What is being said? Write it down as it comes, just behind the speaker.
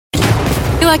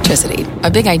Electricity, a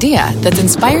big idea that's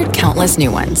inspired countless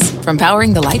new ones. From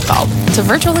powering the light bulb to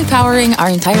virtually powering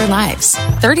our entire lives.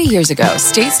 30 years ago,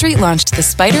 State Street launched the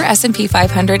Spider S&P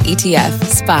 500 ETF,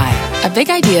 SPY. A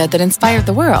big idea that inspired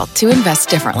the world to invest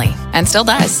differently. And still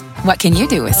does. What can you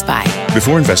do with SPY?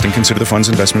 Before investing, consider the fund's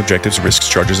investment objectives, risks,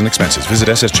 charges, and expenses. Visit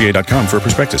ssga.com for a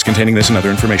prospectus containing this and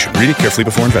other information. Read it carefully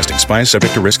before investing. SPY is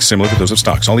subject to risks similar to those of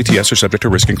stocks. All ETFs are subject to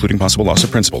risk, including possible loss of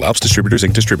principal. Alps Distributors,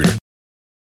 Inc. Distributor.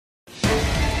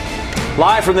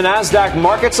 Live from the NASDAQ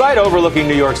market site overlooking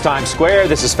New York's Times Square,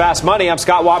 this is Fast Money. I'm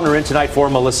Scott Wapner in tonight for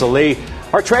Melissa Lee.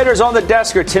 Our traders on the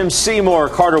desk are Tim Seymour,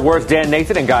 Carter Worth, Dan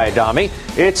Nathan, and Guy Adami.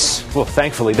 It's, well,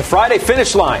 thankfully, the Friday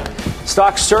finish line.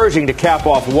 Stocks surging to cap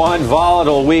off one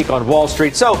volatile week on Wall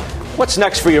Street. So what's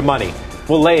next for your money?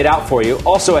 We'll lay it out for you.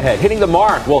 Also ahead, hitting the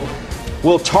mark.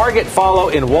 Will Target follow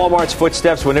in Walmart's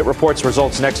footsteps when it reports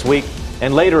results next week?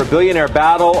 And later, a billionaire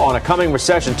battle on a coming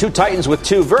recession. Two titans with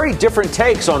two very different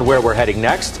takes on where we're heading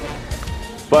next.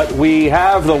 But we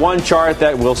have the one chart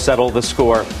that will settle the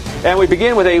score. And we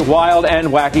begin with a wild and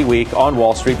wacky week on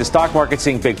Wall Street. The stock market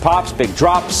seeing big pops, big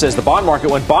drops as the bond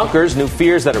market went bonkers. New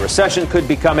fears that a recession could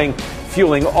be coming,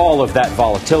 fueling all of that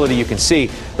volatility. You can see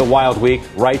the wild week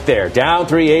right there. Down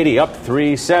 380, up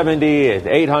 370,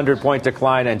 800-point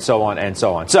decline, and so on and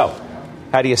so on. So,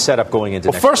 how do you set up going into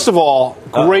next first week? of all,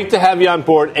 great to have you on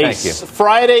board. Thank you.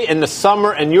 Friday in the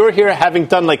summer, and you're here having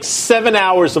done like 7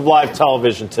 hours of live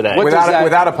television today.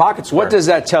 Without a pocket square. What does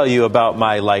that tell you about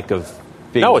my like of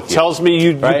being No, with it you? tells me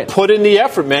you put in the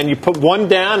effort, man. You put one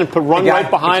down and put one right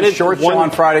behind it. Short show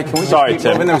on Friday. Can we Sorry, just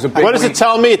Tim. What does it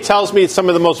tell me? It tells me some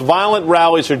of the most violent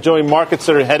rallies are doing markets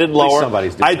that are headed lower.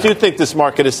 I do think this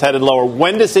market is headed lower.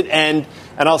 When does it end?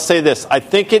 And I'll say this. I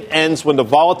think it ends when the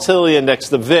volatility index,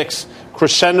 the VIX,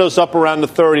 crescendos up around the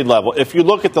 30 level. If you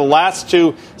look at the last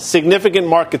two significant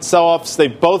market sell-offs,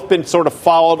 they've both been sort of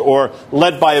followed or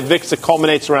led by a VIX that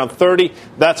culminates around 30.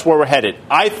 That's where we're headed.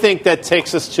 I think that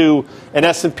takes us to an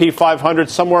S&P 500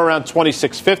 somewhere around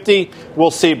 2650.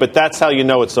 We'll see, but that's how you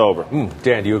know it's over.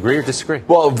 Dan, do you agree or disagree?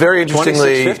 Well, very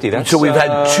interestingly, 2650, that's, so we've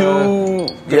had two.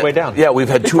 Good way down. Yeah, we've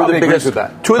had two of the biggest.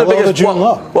 Two of the biggest.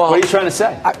 What are you trying to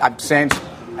say? I'm saying.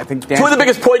 I think two of the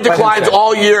biggest point declines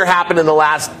all year happened in the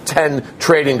last 10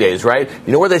 trading days, right?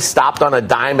 You know where they stopped on a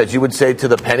dime, as you would say, to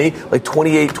the penny? Like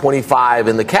 28.25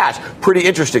 in the cash. Pretty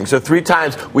interesting. So 3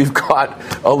 times we've got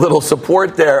a little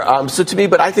support there. So to me,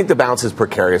 but I think the balance is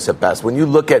precarious at best. When you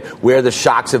look at where the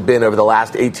shocks have been over the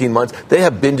last 18 months, they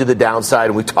have been to the downside,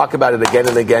 and we talk about it again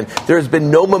and again. There has been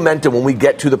no momentum when we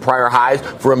get to the prior highs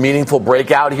for a meaningful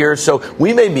breakout here. So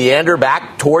we may meander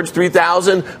back towards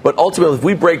 3,000, but ultimately, if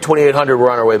we break 2,800, we're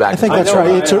on our way back. I think that's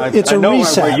right. It's a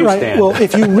reset, right? Well,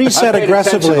 if you reset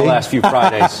aggressively, the last few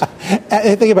Fridays.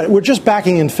 Think about it. We're just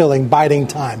backing and filling, biding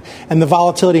time, and the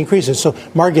volatility increases. So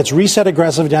market gets reset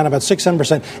aggressive, down about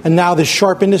 6-7%, and now this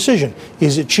sharp indecision: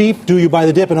 is it cheap? Do you buy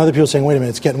the dip? And other people saying, "Wait a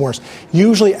minute, it's getting worse."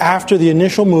 Usually, after the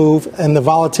initial move and the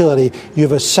volatility, you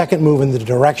have a second move in the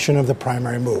direction of the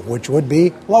primary move, which would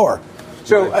be lower.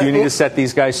 So, do you need to set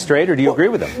these guys straight, or do you agree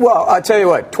with them? Well, I'll tell you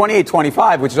what,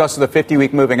 28.25, which is also the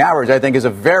 50-week moving average, I think is a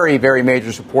very, very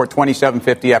major support.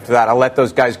 27.50 after that. I'll let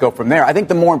those guys go from there. I think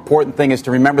the more important thing is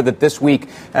to remember that this week,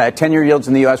 10-year yields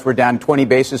in the U.S. were down 20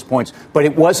 basis points, but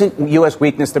it wasn't U.S.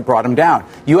 weakness that brought them down.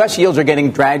 U.S. yields are getting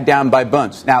dragged down by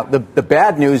bunds. Now, the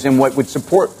bad news and what would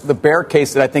support the bear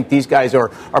case that I think these guys are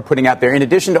putting out there, in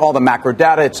addition to all the macro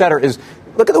data, et cetera, is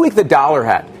look at the week the dollar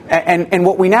had. And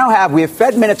what we now have, we have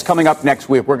Fed minutes coming up next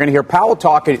week. We're going to hear Powell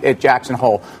talk at Jackson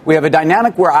Hole. We have a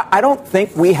dynamic where I don't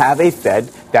think we have a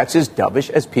Fed that's as dovish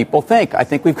as people think. I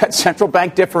think we've got central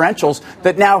bank differentials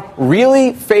that now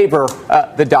really favor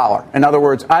the dollar. In other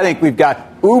words, I think we've got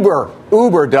uber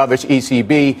dovish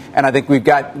ECB, and I think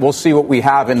we'll see what we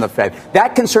have in the Fed.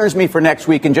 That concerns me for next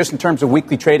week, and just in terms of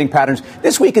weekly trading patterns,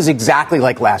 this week is exactly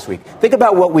like last week. Think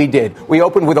about what we did. We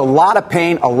opened with a lot of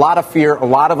pain, a lot of fear, a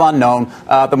lot of unknown.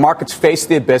 The markets faced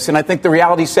the abyss, and I think the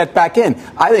reality set back in.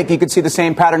 I think you could see the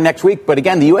same pattern next week, but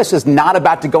again, the U.S. is not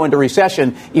about to go into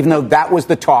recession, even though that was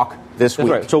the talk this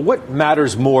week. Right. So what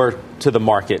matters more to the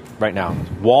market right now?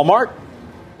 Walmart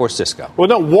or Cisco? Well,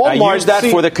 no, Walmart. Use that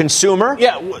for the consumer?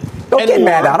 Yeah. Don't get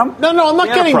mad at them. No, I'm not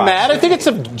getting mad. I think it's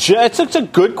a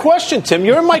good question, Tim.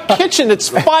 You're in my kitchen. It's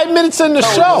 5 minutes in the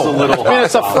show.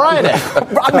 It's a Friday.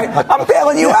 I'm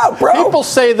bailing you out, bro. People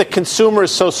say the consumer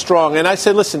is so strong, and I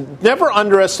say, listen, never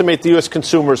underestimate the U.S.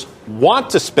 consumers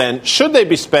want to spend. Should they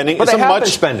be spending? But they have been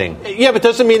spending. Yeah, but it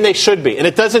doesn't mean they should be, and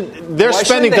it doesn't. Their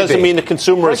spending doesn't mean the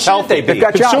consumer is healthy.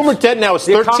 Consumer debt now is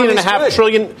 $13.5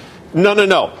 trillion.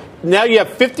 No. now you have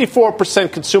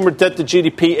 54% consumer debt to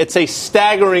GDP. It's a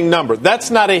staggering number. That's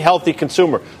not a healthy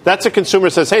consumer. That's a consumer who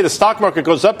says, hey, the stock market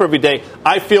goes up every day.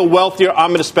 I feel wealthier. I'm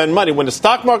going to spend money. When the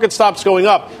stock market stops going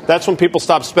up, that's when people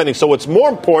stop spending. So what's more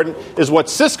important is what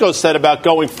Cisco said about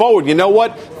going forward. You know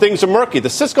what? Things are murky. The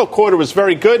Cisco quarter was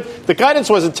very good. The guidance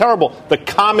wasn't terrible. The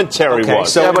commentary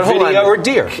was. So NVIDIA or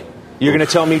Deere? You're going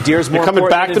to tell me Deere's more important? You're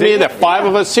coming back to me? There are 5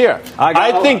 of us here.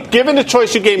 I think, given the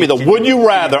choice you gave me, the would you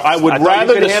rather, I would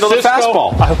rather the handle Cisco. The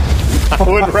fastball. I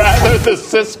would rather the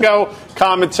Cisco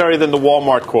commentary than the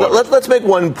Walmart quarter. Let's make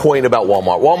one point about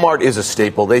Walmart. Walmart is a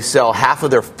staple. They sell half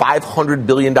of their $500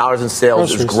 billion in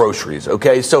sales as groceries.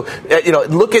 Okay, so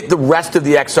look at the rest of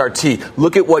the XRT.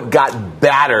 Look at what got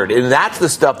battered, and that's the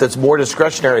stuff that's more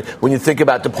discretionary when you think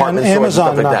about department stores and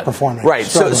stuff like that. Performing. Right.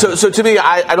 So to me,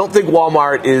 I don't think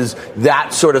Walmart is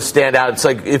that sort of standout. It's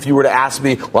like if you were to ask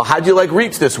me, well, how did you like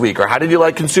REITs this week, or how did you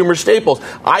like consumer staples?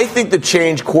 I think the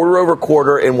change quarter over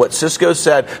quarter in what Cisco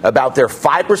said about their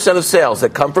 5% of sales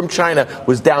that come from China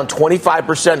was down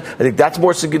 25%. I think that's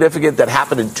more significant. That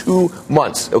happened in 2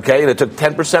 months, okay? And it took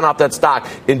 10% off that stock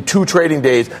in 2 trading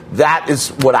days. That is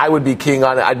what I would be keying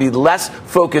on. I'd be less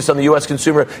focused on the U.S.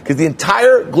 consumer because the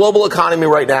entire global economy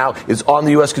right now is on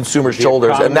the U.S. consumer's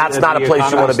shoulders, and that's not a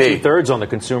place you want to be. 2/3 on the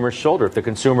consumer's shoulder. If the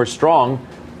consumer's strong,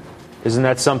 isn't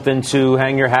that something to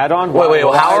hang your hat on? Wait.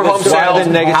 How are home sales?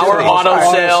 How are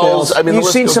auto sales? I mean, you've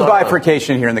seen some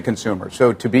bifurcation here in the consumer.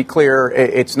 So to be clear,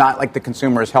 it's not like the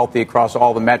consumer is healthy across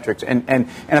all the metrics. And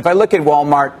if I look at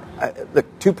Walmart, the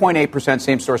 2.8%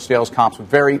 same-store sales comps were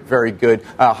very, very good.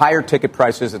 Higher ticket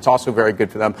prices, it's also very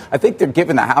good for them. I think they're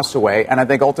giving the house away, and I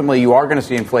think ultimately you are going to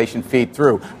see inflation feed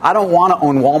through. I don't want to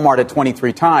own Walmart at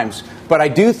 23 times, but I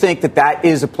do think that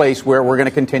is a place where we're going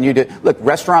to continue to look.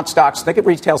 Restaurant stocks, think of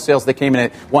retail sales. They came in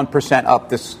at 1% up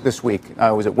this week.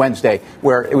 Was it Wednesday,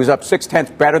 where it was up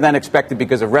 0.6, better than expected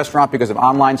because of restaurant, because of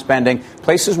online spending.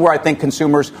 Places where I think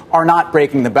consumers are not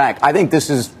breaking the bank. I think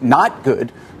this is not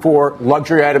good for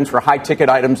luxury items, for high-ticket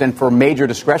items, and for major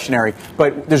discretionary.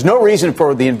 But there's no reason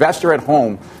for the investor at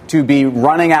home to be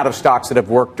running out of stocks that have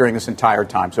worked during this entire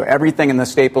time. So everything in the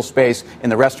staple space,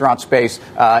 in the restaurant space,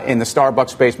 in the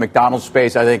Starbucks space, McDonald's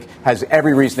space, I think has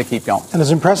every reason to keep going. And as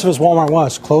impressive as Walmart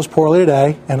was, closed poorly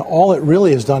today, and all it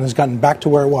really has done is gotten back to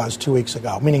where it was 2 weeks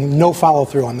ago, meaning no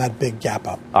follow-through on that big gap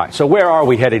up. All right, so where are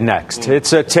we headed next?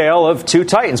 It's a tale of two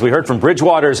titans. We heard from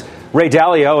Bridgewater's Ray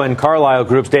Dalio and Carlyle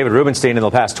Group's David Rubenstein in the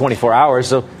past 24 hours,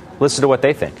 so listen to what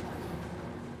they think.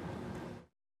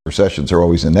 Recessions are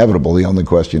always inevitable. The only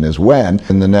question is when.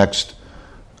 In the next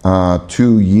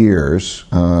 2 years,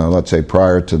 let's say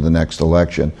prior to the next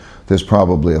election, there's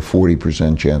probably a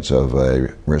 40% chance of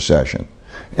a recession.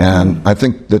 And I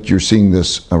think that you're seeing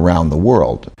this around the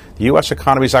world. The U.S.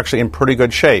 economy is actually in pretty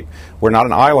good shape. We're not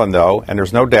an island, though, and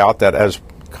there's no doubt that as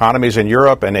economies in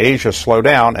Europe and Asia slow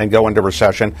down and go into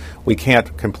recession, we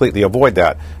can't completely avoid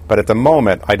that. But at the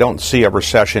moment, I don't see a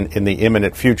recession in the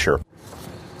imminent future.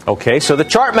 Okay, so the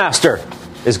chart master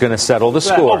is going to settle the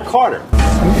score. Oh, Carter.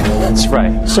 That's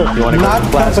right. So you want to go to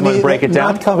plasma and break it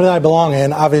down? Not company I belong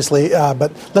in, obviously,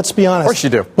 but let's be honest. Of course you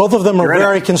do. Both of them are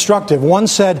very constructive. One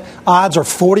said odds are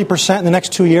 40% in the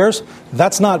next 2 years.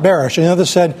 That's not bearish. And the other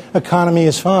said economy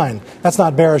is fine. That's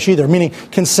not bearish either, meaning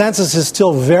consensus is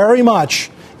still very much,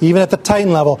 even at the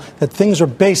Titan level, that things are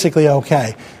basically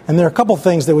okay. And there are a couple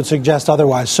things that would suggest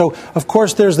otherwise. So, of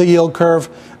course, there's the yield curve.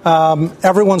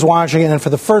 Everyone's watching it, and for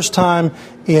the first time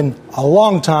in a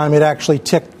long time, it actually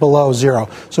ticked below zero.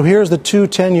 So here's the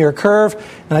 10-year curve,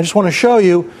 and I just want to show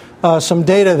you some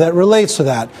data that relates to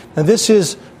that. Now, this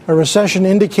is a recession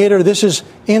indicator. This is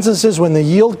instances when the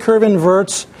yield curve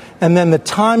inverts, and then the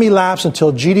time elapsed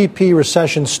until GDP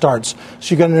recession starts.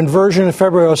 So you got an inversion in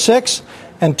February 06,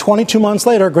 and 22 months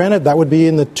later, granted, that would be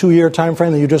in the 2-year time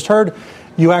frame that you just heard,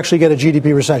 you actually get a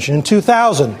GDP recession. In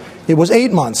 2000, it was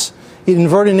 8 months. It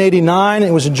inverted in 89. It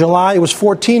was in July. It was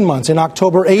 14 months. In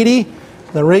October 80,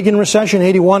 the Reagan recession,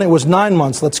 81, it was 9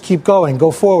 months. Let's keep going. Go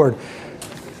forward.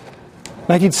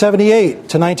 1978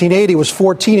 to 1980 was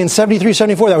 14. In 73,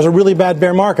 74, that was a really bad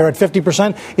bear market. At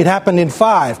 50%, it happened in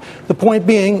 5. The point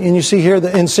being, and you see here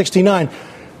that in 69,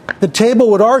 the table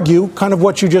would argue, kind of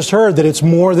what you just heard, that it's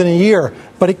more than a year.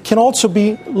 But it can also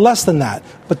be less than that.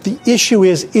 But the issue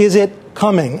is it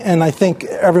coming? And I think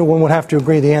everyone would have to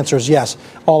agree the answer is yes,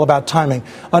 all about timing.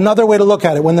 Another way to look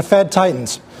at it, when the Fed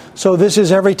tightens. So this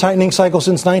is every tightening cycle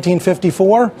since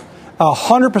 1954.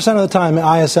 100% of the time,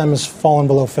 ISM has fallen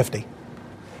below 50.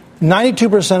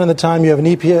 92% of the time, you have an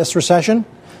EPS recession.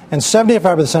 and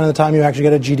 75% of the time you actually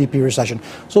get a GDP recession.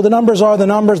 So the numbers are the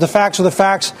numbers, the facts are the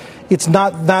facts. It's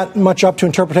not that much up to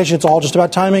interpretation. It's all just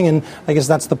about timing, and I guess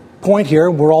that's the point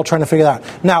here. We're all trying to figure that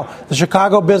out. Now, the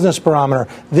Chicago Business Barometer,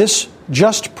 this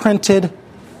just printed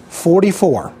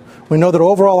 44. We know that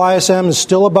overall ISM is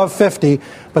still above 50,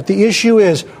 but the issue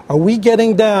is, are we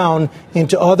getting down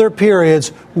into other periods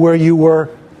where you were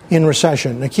in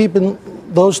recession? Now, keep in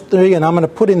those three, and I'm going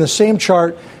to put in the same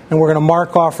chart, and we're going to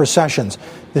mark off recessions.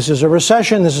 This is a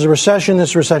recession, this is a recession,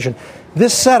 this is a recession.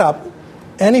 This setup,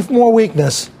 any more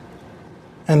weakness,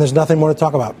 and there's nothing more to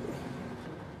talk about.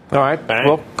 All right.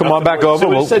 Well, come on back over.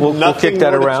 We'll kick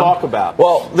that around. Talk about.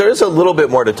 Well, there's a little bit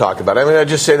more to talk about. I mean, I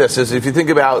just say this is if you think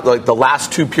about like the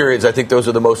last two periods, I think those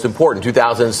are the most important.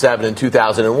 2007 and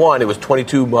 2001, it was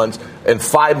 22 months and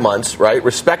 5 months, right,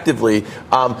 respectively.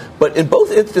 But in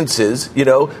both instances,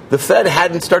 the Fed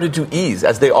hadn't started to ease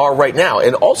as they are right now.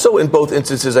 And also in both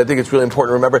instances, I think it's really important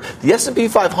to remember the S&P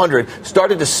 500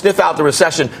 started to sniff out the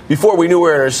recession before we knew we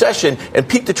were in a recession, and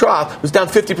peak to trough was down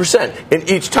 50% in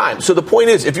each time. So the point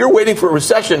is, if you're waiting for a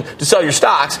recession to sell your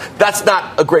stocks, that's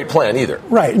not a great plan either.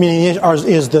 Right. I mean,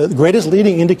 is the greatest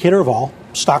leading indicator of all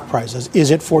stock prices, is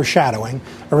it foreshadowing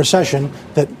a recession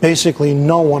that basically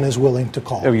no one is willing to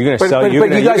call? You're going to sell. But you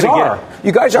guys are.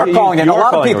 You guys are calling it. A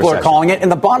lot of people are calling it, and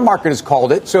the bond market has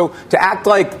called it. So to act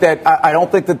like that, I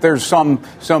don't think that there's some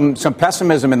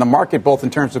pessimism in the market, both in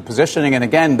terms of positioning and,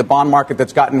 again, the bond market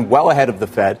that's gotten well ahead of the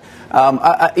Fed.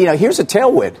 Here's a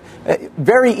tailwind.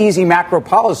 Very easy macro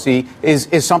policy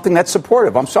is something that's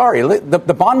supportive. I'm sorry. The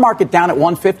bond market down at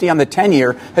 150 on the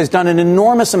 10-year has done an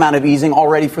enormous amount of easing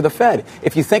already for the Fed.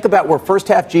 If you think about where first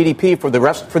half GDP for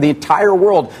the entire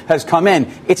world has come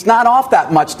in, it's not off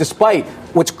that much despite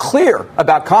what's clear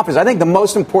about confidence. I think the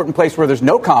most important place where there's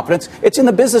no confidence, it's in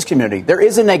the business community. There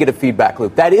is a negative feedback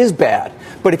loop. That is bad.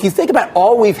 But if you think about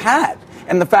all we've had,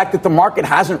 and the fact that the market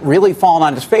hasn't really fallen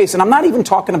on its face. And I'm not even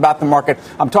talking about the market.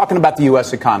 I'm talking about the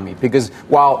U.S. economy, because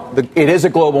while it is a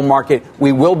global market,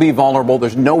 we will be vulnerable.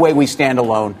 There's no way we stand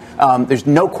alone. There's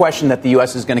no question that the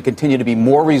U.S. is going to continue to be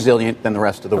more resilient than the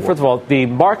rest of the world. First of all, the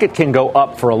market can go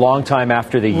up for a long time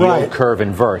after the yield curve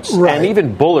inverts. Right. And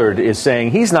even Bullard is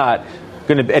saying he's not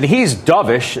going to, and he's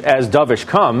dovish as dovish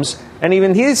comes. And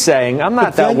even he's saying, I'm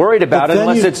not that worried about it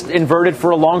unless it's inverted for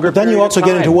a longer period of time. Then you also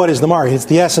get into what is the market. It's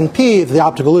the S&P, the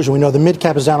optical illusion. We know the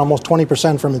mid-cap is down almost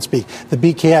 20% from its peak. The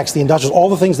BKX, the industrials, all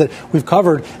the things that we've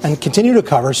covered and continue to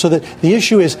cover. So that the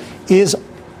issue is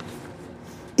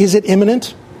it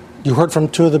imminent? You heard from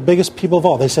two of the biggest people of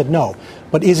all. They said no.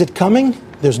 But is it coming?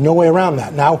 There's no way around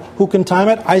that. Now, who can time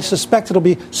it? I suspect it'll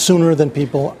be sooner than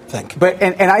people think. But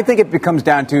and I think it becomes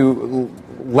down to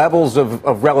levels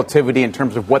of relativity in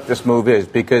terms of what this move is,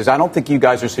 because I don't think you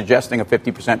guys are suggesting a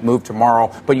 50% move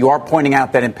tomorrow, but you are pointing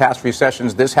out that in past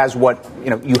recessions, this has what,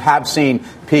 you have seen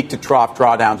peak to trough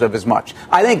drawdowns of as much.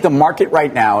 I think the market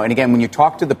right now, and again, when you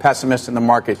talk to the pessimists in the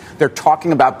market, they're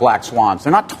talking about black swans.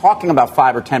 They're not talking about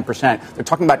 5 or 10%. They're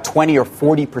talking about 20 or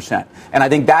 40%. And I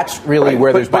think that's really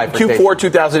where there's bifurcation. Q4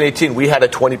 2018, we had a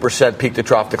 20% peak to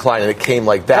trough decline, and it came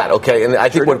like that, okay? And I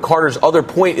think what Carter's other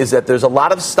point is that there's a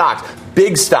lot of stocks,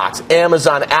 big stocks,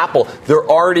 Amazon, Apple, they're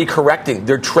already correcting.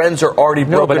 Their trends are already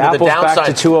broken to the downside. Back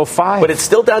to 205. But it's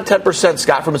still down 10%,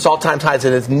 Scott, from its all-time highs,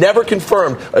 and it's never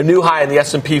confirmed a new high in the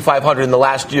S&P 500 in the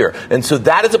last year. And so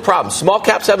that is a problem. Small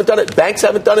caps haven't done it. Banks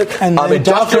haven't done it. And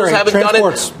industrials haven't done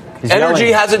it.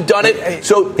 Energy hasn't done it.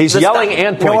 So he's yelling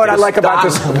and pointing. You know what I like about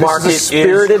this market is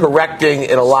correcting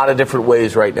in a lot of different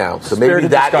ways right now. So maybe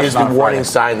that is the warning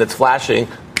sign that's flashing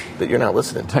that you're not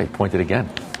listening to. He pointed again.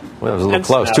 Well, that was a little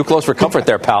close. Too close for comfort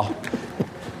there, pal.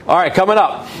 All right, coming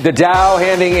up, the Dow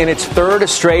handing in its third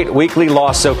straight weekly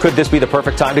loss. So could this be the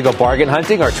perfect time to go bargain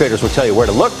hunting? Our traders will tell you where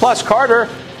to look. Plus, Carter,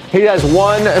 he has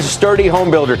one sturdy home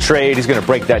builder trade. He's going to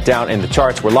break that down in the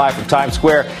charts. We're live from Times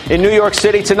Square in New York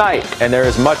City tonight. And there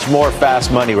is much more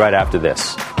fast money right after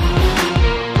this.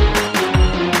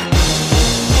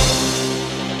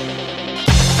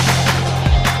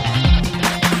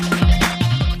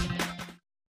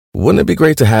 Wouldn't it be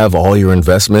great to have all your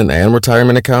investment and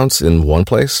retirement accounts in one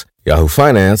place? Yahoo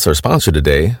Finance, our sponsor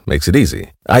today, makes it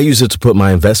easy. I use it to put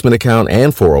my investment account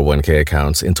and 401k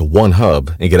accounts into one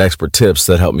hub and get expert tips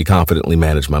that help me confidently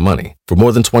manage my money. For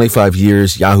more than 25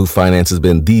 years, Yahoo Finance has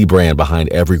been the brand behind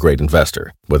every great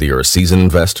investor. Whether you're a seasoned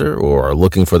investor or are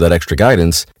looking for that extra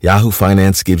guidance, Yahoo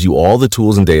Finance gives you all the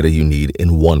tools and data you need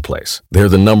in one place. They're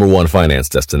the #1 finance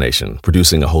destination,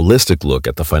 producing a holistic look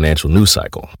at the financial news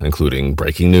cycle, including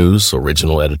breaking news,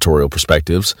 original editorial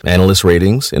perspectives, analyst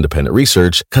ratings, independent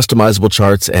research, customizable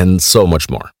charts, and so much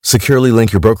more. Securely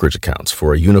link your brokerage accounts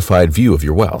for a unified view of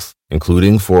your wealth,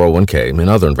 including 401k and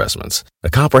other investments. A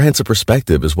comprehensive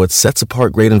perspective is what sets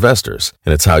apart great investors,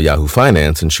 and it's how Yahoo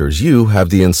Finance ensures you have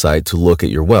the insight to look at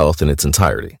your wealth in its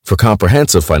entirety. For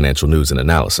comprehensive financial news and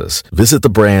analysis, visit the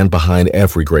brand behind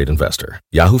every great investor,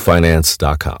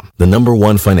 yahoofinance.com, the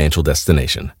 #1 financial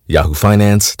destination,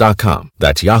 yahoofinance.com.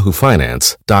 That's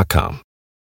yahoofinance.com.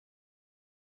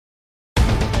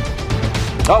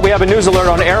 Oh, we have a news alert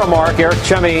on Aramark. Eric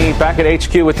Chemi back at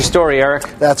HQ with the story, Eric.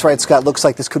 That's right, Scott. Looks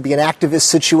like this could be an activist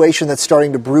situation that's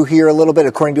starting to brew here a little bit.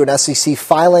 According to an SEC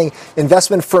filing,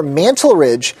 investment firm Mantle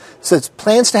Ridge says it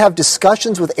plans to have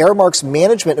discussions with Aramark's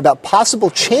management about possible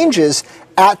changes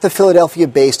at the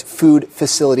Philadelphia-based food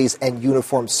facilities and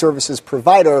uniform services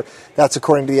provider. That's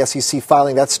according to the SEC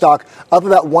filing. That stock up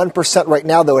about 1% right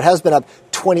now, though it has been up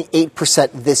 28%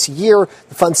 this year.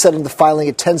 The fund said in the filing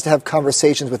it tends to have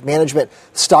conversations with management,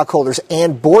 stockholders,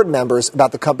 and board members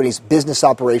about the company's business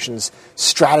operations,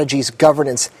 strategies,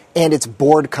 governance, and its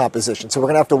board composition. So we're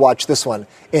going to have to watch this one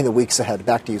in the weeks ahead.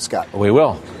 Back to you, Scott. We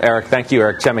will. Eric, thank you,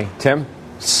 Eric Chemi. Tim,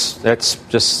 that's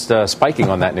just spiking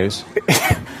on that news.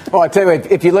 Well, I tell you,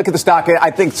 if you look at the stock,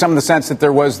 I think some of the sense that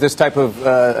there was this type of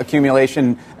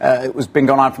accumulation, it was been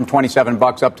going on from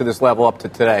 $27 up to this level up to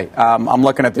today. I'm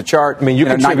looking at the chart. I mean, you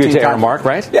contribute to Aramark,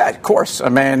 right? Yeah, of course. I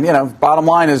mean, bottom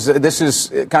line is this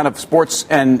is kind of sports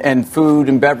and food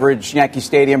and beverage. Yankee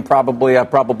Stadium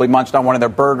probably munched on one of their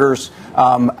burgers.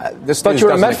 This thought you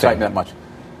were a doesn't Met excite fan. me that much.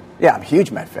 Yeah, I'm a huge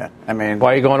Met fan. I mean,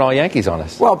 why are you going all Yankees on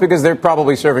us? Well, because they're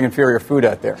probably serving inferior food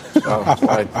out there. So I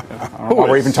don't know why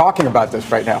we're even talking about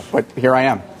this right now, but here I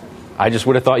am. I just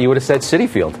would have thought you would have said Citi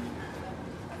Field.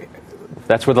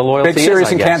 That's where the loyalty is, Big series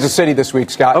I in guess. Kansas City this week,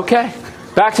 Scott. Okay.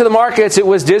 Back to the markets. It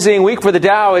was dizzying week for the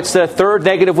Dow. It's the third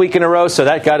negative week in a row, so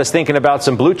that got us thinking about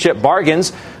some blue chip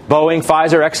bargains. Boeing,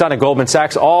 Pfizer, Exxon, and Goldman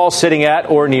Sachs all sitting at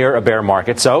or near a bear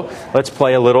market. So let's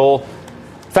play a little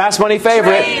fast money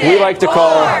favorite. We like to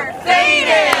call.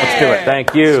 Let's do it.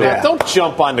 Thank you. Yeah. Don't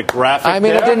jump on the graphic. I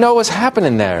mean, I didn't know what was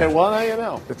happening there. Okay, well, now you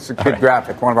know. It's a good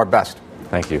graphic, one of our best.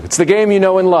 Thank you. It's the game you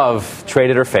know and love.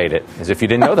 Trade it or fade it, as if you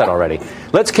didn't know that already.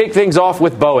 Let's kick things off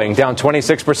with Boeing, down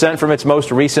 26% from its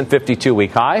most recent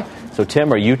 52-week high. So,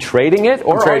 Tim, are you trading it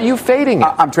or are you fading it?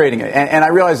 I'm trading it. And I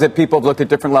realize that people have looked at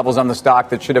different levels on the stock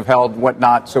that should have held,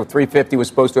 whatnot. So 350 was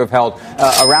supposed to have held.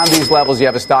 Around these levels, you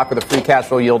have a stock with a free cash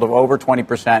flow yield of over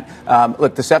 20%.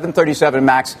 Look, the 737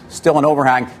 MAX, still an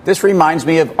overhang. This reminds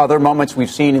me of other moments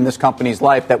we've seen in this company's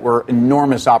life that were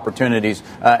enormous opportunities.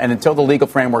 And until the legal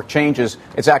framework changes,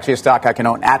 it's actually a stock I can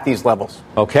own at these levels.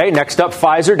 Okay, next up,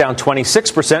 Pfizer, down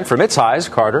 26% from its highs.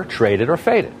 Carter, trade it or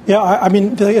fade it? Yeah, I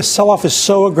mean, the sell-off is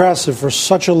so aggressive for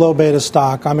such a low beta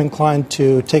stock. I'm inclined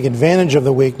to take advantage of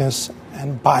the weakness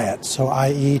and buy it. So,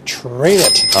 i.e., trade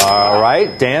it. All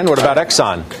right. Dan, what about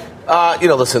Exxon?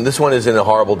 Listen, this one is in a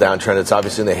horrible downtrend. It's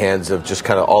obviously in the hands of just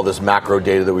kind of all this macro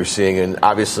data that we're seeing. And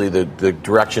obviously the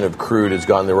direction of crude has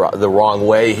gone the wrong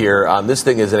way here. This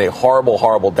thing is in a horrible,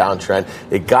 horrible downtrend.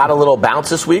 It got a little bounce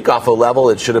this week off a level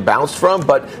it should have bounced from.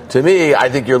 But to me, I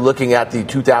think you're looking at the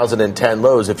 2010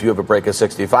 lows if you have a break of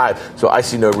 65. So I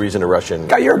see no reason to rush in.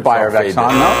 You're a buyer of Exxon, no?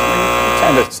 I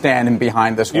tend to stand in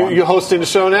behind this one. You're hosting the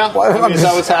show now? Well, is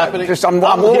that what's happening? I'm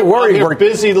a little worried. We're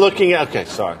busy looking at... Okay,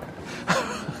 sorry.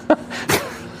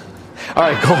 All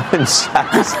right, Goldman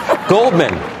Sachs.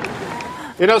 Goldman.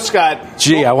 Scott.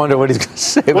 Gee, I wonder what he's going to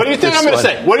say. What do you think I'm going to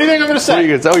say? What do you think I'm going to say?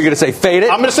 You're going to say fade it?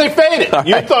 I'm going to say fade it.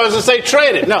 You thought I was going to say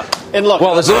trade it. No. And look.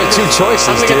 Well, there's only two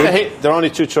choices, dude. There are only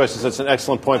two choices. That's an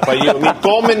excellent point by you.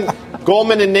 I mean,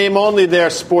 Goldman in name only there,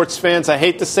 sports fans. I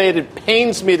hate to say it. It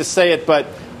pains me to say it, but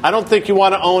I don't think you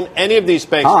want to own any of these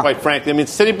banks, quite frankly. I mean,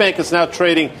 Citibank is now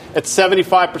trading at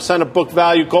 75% of book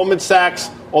value. Goldman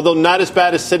Sachs, although not as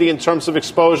bad as Citi in terms of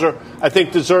exposure, I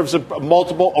think deserves a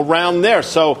multiple around there.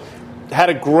 So had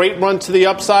a great run to the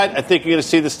upside. I think you're going to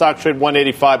see the stock trade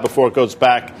 185 before it goes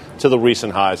back to the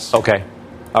recent highs. Okay.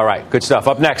 All right. Good stuff.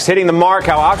 Up next, hitting the mark,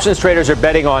 how options traders are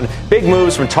betting on big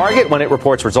moves from Target when it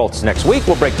reports results next week.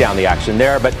 We'll break down the action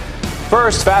there. But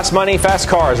first, fast money, fast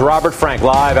cars. Robert Frank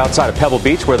live outside of Pebble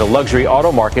Beach, where the luxury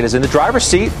auto market is in the driver's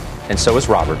seat. And so is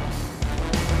Robert.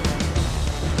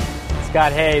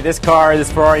 Scott, hey, this Ferrari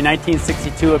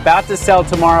 1962, about to sell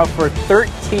tomorrow for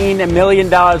 $13 million.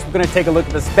 We're going to take a look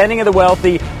at the spending of the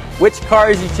wealthy, which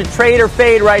cars you should trade or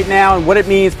fade right now, and what it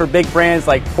means for big brands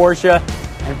like Porsche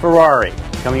and Ferrari.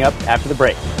 Coming up after the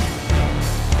break.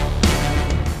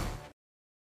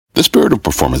 The spirit of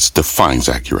performance defines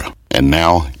Acura, and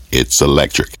now it's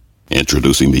electric.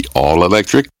 Introducing the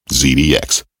all-electric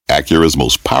ZDX, Acura's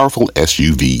most powerful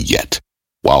SUV yet.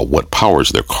 While what powers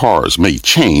their cars may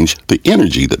change, the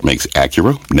energy that makes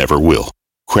Acura never will.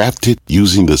 Crafted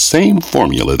using the same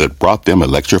formula that brought them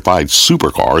electrified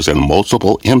supercars and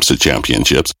multiple IMSA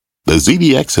championships, the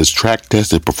ZDX has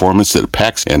track-tested performance that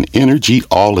packs an energy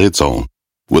all its own.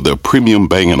 With a premium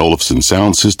Bang & Olufsen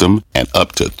sound system and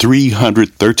up to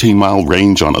 313-mile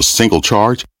range on a single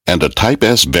charge, and a Type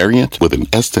S variant with an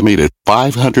estimated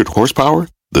 500 horsepower,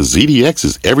 the ZDX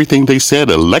is everything they said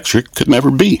electric could never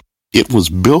be. It was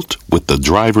built with the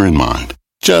driver in mind,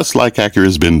 just like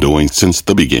Acura's been doing since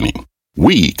the beginning.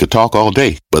 We could talk all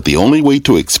day, but the only way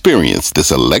to experience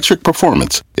this electric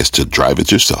performance is to drive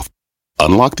it yourself.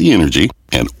 Unlock the energy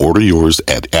and order yours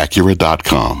at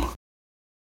Acura.com.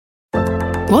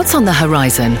 What's on the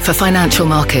horizon for financial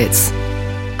markets?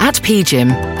 At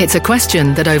PGIM, it's a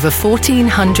question that over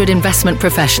 1,400 investment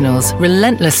professionals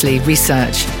relentlessly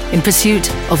research in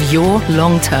pursuit of your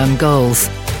long-term goals.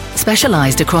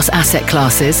 Specialized across asset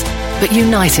classes, but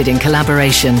united in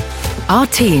collaboration, our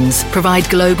teams provide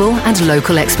global and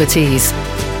local expertise.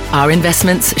 Our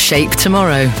investments shape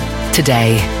tomorrow,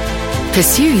 today.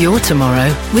 Pursue your tomorrow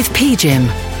with PGIM,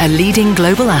 a leading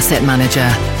global asset manager.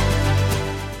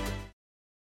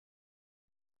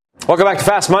 Welcome back to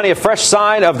Fast Money. A fresh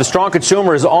sign of the strong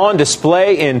consumer is on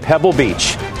display in Pebble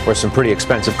Beach, where some pretty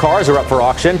expensive cars are up for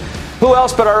auction. Who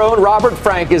else but our own Robert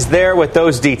Frank is there with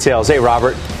those details? Hey,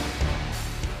 Robert.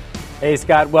 Hey,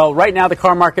 Scott. Well, right now the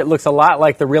car market looks a lot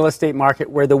like the real estate market,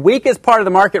 where the weakest part of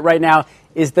the market right now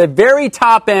is the very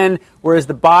top end, whereas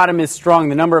the bottom is strong.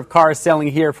 The number of cars selling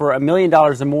here for $1 million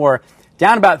or more,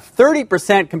 down about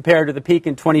 30% compared to the peak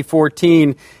in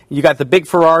 2014. You got the big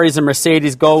Ferraris and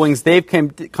Mercedes Gullwings. They've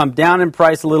come down in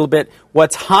price a little bit.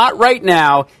 What's hot right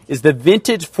now is the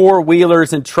vintage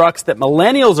four-wheelers and trucks that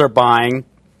millennials are buying,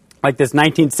 like this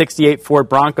 1968 Ford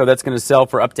Bronco that's going to sell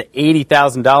for up to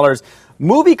 $80,000.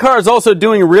 Movie cars also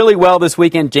doing really well this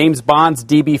weekend. James Bond's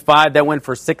DB5, that went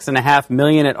for $6.5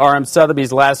 million at RM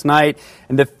Sotheby's last night.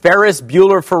 And the Ferris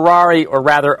Bueller Ferrari, or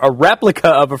rather a replica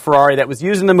of a Ferrari that was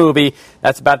used in the movie,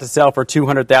 that's about to sell for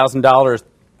 $200,000.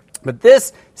 But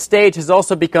this stage has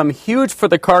also become huge for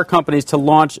the car companies to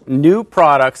launch new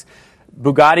products.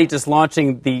 Bugatti just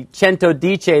launching the Cento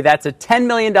Dice. That's a $10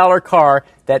 million car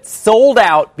that sold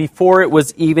out before it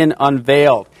was even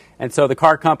unveiled. And so the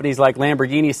car companies like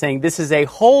Lamborghini saying this is a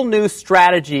whole new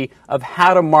strategy of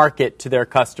how to market to their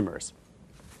customers.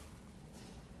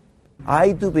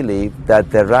 I do believe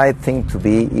that the right thing to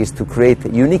be is to create a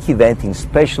unique event in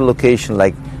special location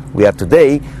like we are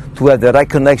today to have the right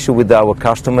connection with our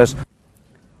customers.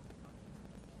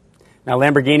 Now,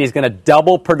 Lamborghini is going to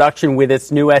double production with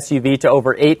its new SUV to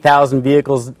over 8,000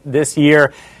 vehicles this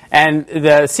year. And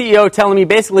the CEO telling me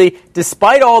basically,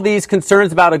 despite all these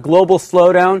concerns about a global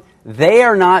slowdown, they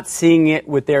are not seeing it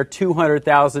with their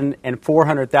 $200,000 and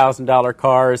 $400,000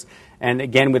 cars. And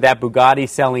again, with that Bugatti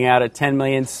selling out at $10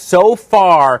 million, so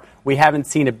far we haven't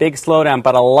seen a big slowdown.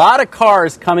 But a lot of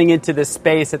cars coming into this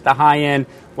space at the high end.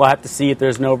 We'll have to see if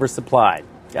there's an oversupply.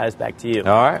 Guys, back to you.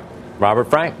 All right. Robert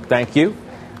Frank, thank you.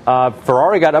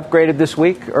 Ferrari got upgraded this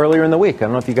week, earlier in the week. I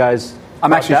don't know if you guys...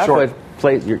 I'm actually short.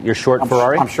 You're short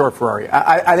Ferrari? I'm short Ferrari.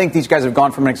 I think these guys have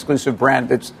gone from an exclusive brand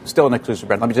that's still an exclusive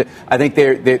brand. Let me say, I think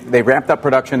they ramped up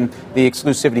production, the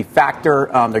exclusivity factor.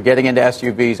 They're getting into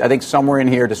SUVs. I think somewhere in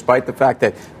here, despite the fact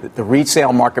that the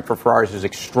resale market for Ferraris is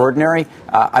extraordinary,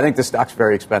 I think this stock's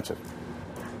very expensive.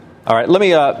 All right, let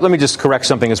me just correct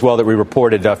something as well that we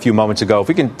reported a few moments ago. If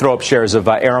we can throw up shares of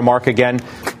Aramark again.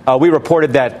 We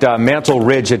reported that Mantle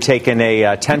Ridge had taken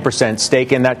a 10%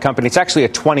 stake in that company. It's actually a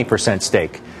 20%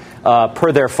 stake.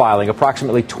 Per their filing,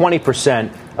 approximately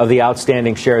 20% of the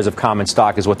outstanding shares of common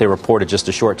stock is what they reported just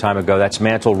a short time ago. That's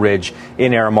Mantle Ridge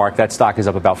in Aramark. That stock is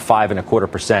up about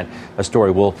 5.25%. A story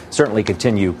we'll certainly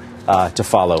continue to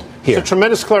follow here. It's a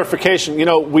tremendous clarification. You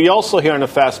know, we also here on the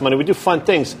Fast Money, we do fun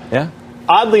things. Yeah.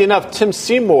 Oddly enough, Tim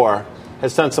Seymour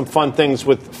has done some fun things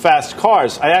with fast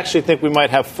cars. I actually think we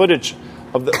might have footage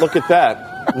of the. Look at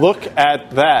that. Look at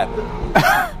that.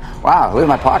 Wow, look at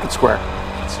my pocket square.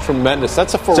 It's tremendous.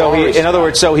 That's a Ferrari. So in other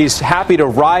words, he's happy to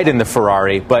ride in the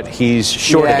Ferrari, but he's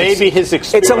short. Yeah, maybe his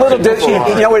experience. It's a little.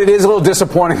 You know what? It is a little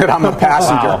disappointing that I'm a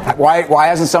passenger. Wow. Why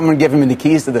hasn't someone given me the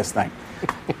keys to this thing?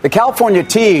 The California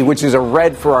T, which is a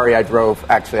red Ferrari I drove.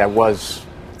 Actually, I was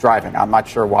driving. I'm not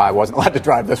sure why I wasn't allowed to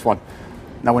drive this one.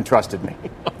 No one trusted me.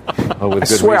 I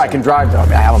swear I can drive, though. I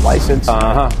mean, I have a license.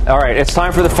 All right, it's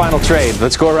time for the final trade.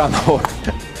 Let's go around the horn.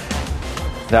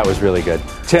 That was really good.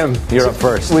 Tim, you're up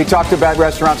first. We talked about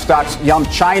restaurant stocks. Yum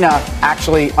China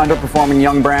actually underperforming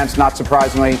young brands, not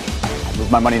surprisingly. I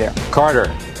moved my money there. Carter.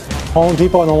 Home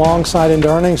Depot on the long side into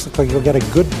earnings. Looks like you'll get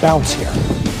a good bounce here.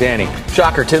 Danny.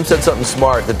 Shocker, Tim said something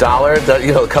smart. The dollar,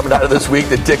 coming out of this week,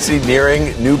 the Dixie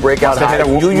nearing new breakout high.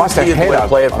 You see it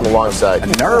play it from the long side. A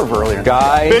nerve earlier.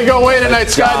 Guy. Big away tonight,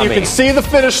 Scott. You can see the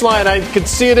finish line. I can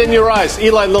see it in your eyes.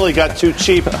 Eli Lilly got too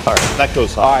cheap. All right, that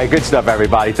goes high. All right, good stuff,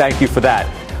 everybody. Thank you for that.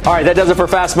 All right, that does it for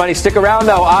Fast Money. Stick around,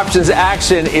 though. Options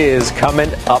action is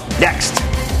coming up next.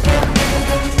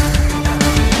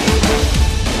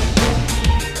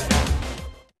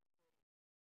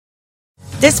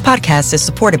 This podcast is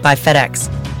supported by FedEx.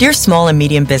 Dear small and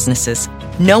medium businesses,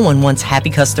 no one wants happy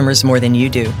customers more than you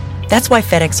do. That's why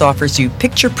FedEx offers you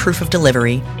picture proof of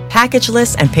delivery,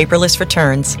 packageless and paperless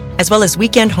returns, as well as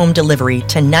weekend home delivery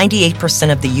to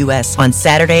 98% of the U.S. on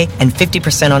Saturday and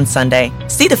 50% on Sunday.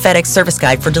 See the FedEx service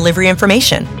guide for delivery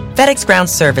information. FedEx Ground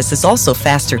service is also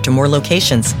faster to more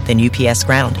locations than UPS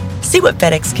Ground. See what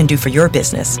FedEx can do for your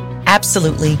business.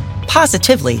 Absolutely,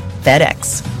 positively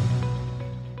FedEx.